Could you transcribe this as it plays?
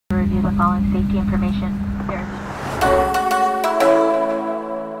with the following safety information.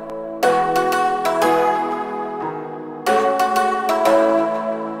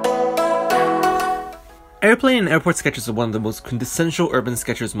 Airplane and airport sketches are one of the most quintessential urban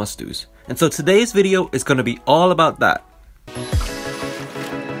sketchers must-dos, and so today's video is going to be all about that.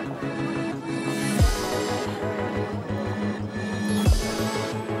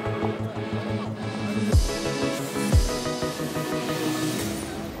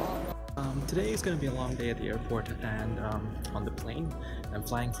 Today is going to be a long day at the airport and on the plane. I'm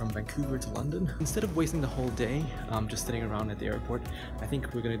flying from Vancouver to London. Instead of wasting the whole day just sitting around at the airport, I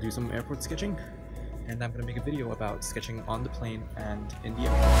think we're going to do some airport sketching, and I'm going to make a video about sketching on the plane and in the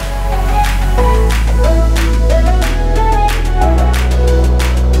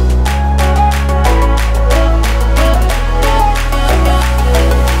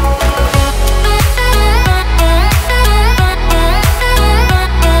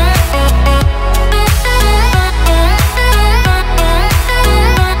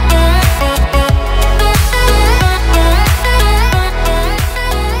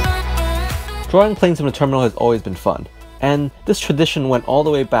Drawing planes from the terminal has always been fun, and this tradition went all the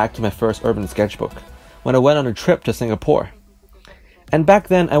way back to my first urban sketchbook, when I went on a trip to Singapore. And back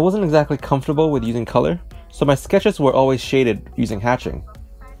then, I wasn't exactly comfortable with using color, so my sketches were always shaded using hatching.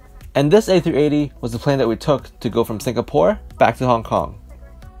 And this A380 was the plane that we took to go from Singapore back to Hong Kong.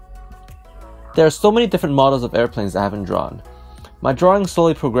 There are so many different models of airplanes I haven't drawn. My drawing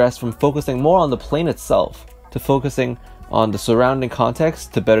slowly progressed from focusing more on the plane itself to focusing on the surrounding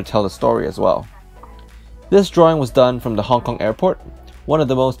context to better tell the story as well. This drawing was done from the Hong Kong airport, one of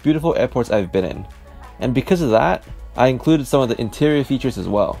the most beautiful airports I've been in, and because of that, I included some of the interior features as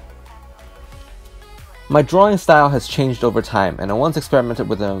well. My drawing style has changed over time, and I once experimented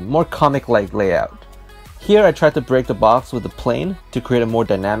with a more comic-like layout. Here I tried to break the box with the plane to create a more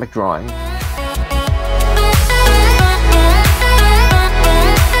dynamic drawing.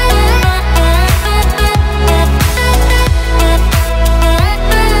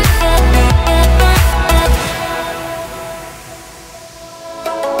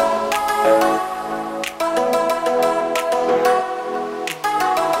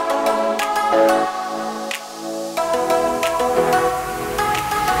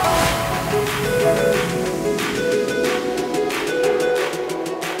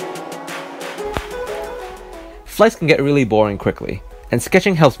 Flights can get really boring quickly, and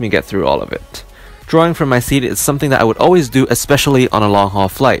sketching helps me get through all of it. Drawing from my seat is something that I would always do, especially on a long-haul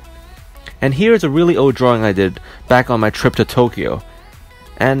flight. And here's a really old drawing I did back on my trip to Tokyo.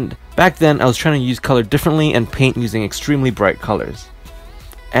 And back then I was trying to use color differently and paint using extremely bright colors.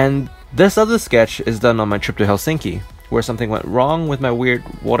 And this other sketch is done on my trip to Helsinki, where something went wrong with my weird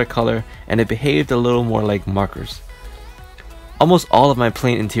watercolor and it behaved a little more like markers. Almost all of my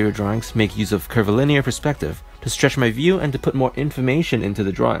plane interior drawings make use of curvilinear perspective to stretch my view and to put more information into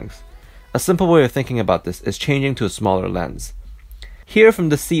the drawings. A simple way of thinking about this is changing to a smaller lens. Here from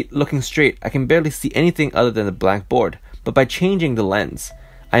the seat looking straight, I can barely see anything other than the blank board, but by changing the lens,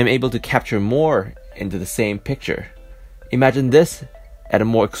 I am able to capture more into the same picture. Imagine this at a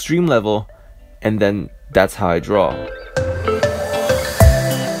more extreme level, and then that's how I draw.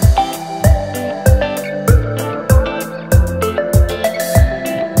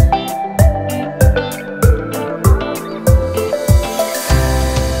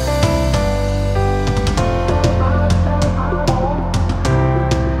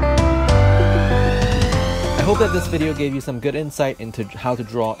 I hope that this video gave you some good insight into how to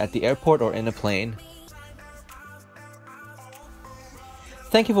draw at the airport or in a plane.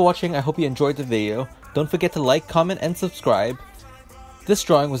 Thank you for watching. I hope you enjoyed the video. Don't forget to like, comment, and subscribe. This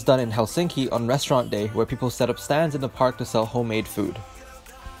drawing was done in Helsinki on restaurant day, where people set up stands in the park to sell homemade food.